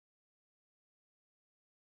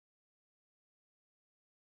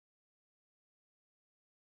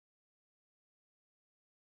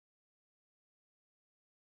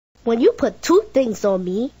When you put two things on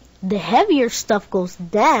me, the heavier stuff goes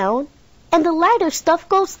down and the lighter stuff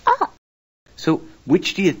goes up. So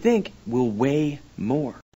which do you think will weigh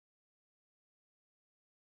more?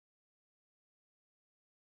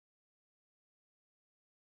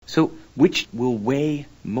 So which will weigh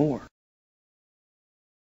more?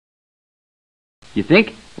 You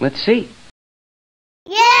think? Let's see.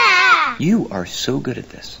 Yeah! You are so good at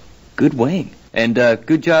this. Good weighing. And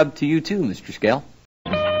good job to you too, Mr. Scale.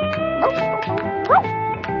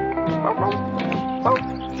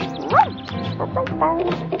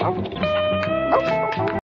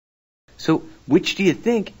 So which do you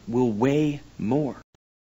think will weigh more?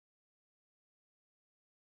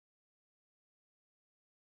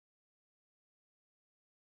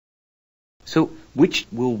 So which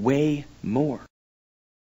will weigh more?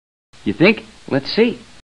 You think? Let's see.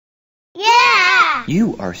 Yeah!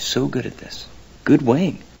 You are so good at this. Good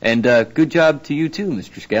weighing. And good job to you too,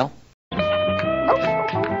 Mr. Scale.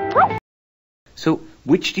 So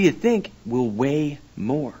which do you think will weigh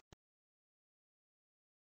more?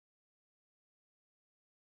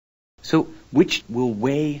 So which will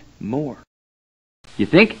weigh more? You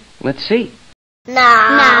think? Let's see.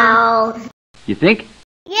 No. You think?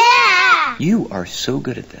 Yeah! You are so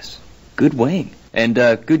good at this. Good weighing. And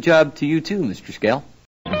good job to you too, Mr. Scale.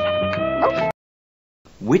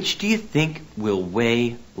 Which do you think will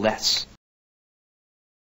weigh less?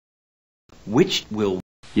 Which will...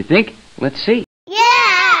 You think? Let's see.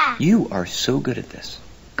 Yeah! You are so good at this.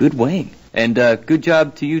 Good weighing. And good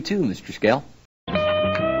job to you too, Mr. Scale.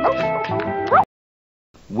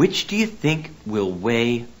 Which do you think will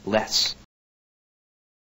weigh less?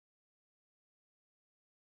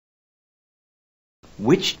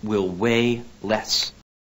 Which will weigh less?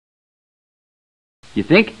 You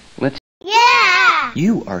think? Let's... Yeah!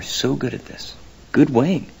 You are so good at this. Good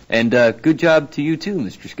weighing. And good job to you too,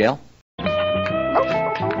 Mr. Scale.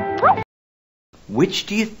 Which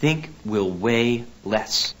do you think will weigh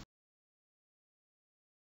less?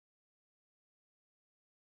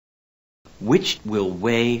 Which will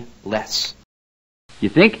weigh less? You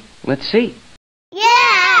think? Let's see.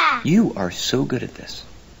 Yeah! You are so good at this.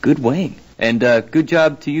 Good weighing. And good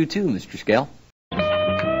job to you too, Mr. Scale.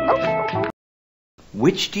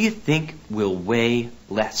 Which do you think will weigh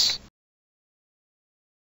less?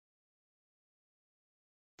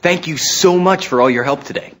 Thank you so much for all your help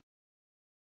today.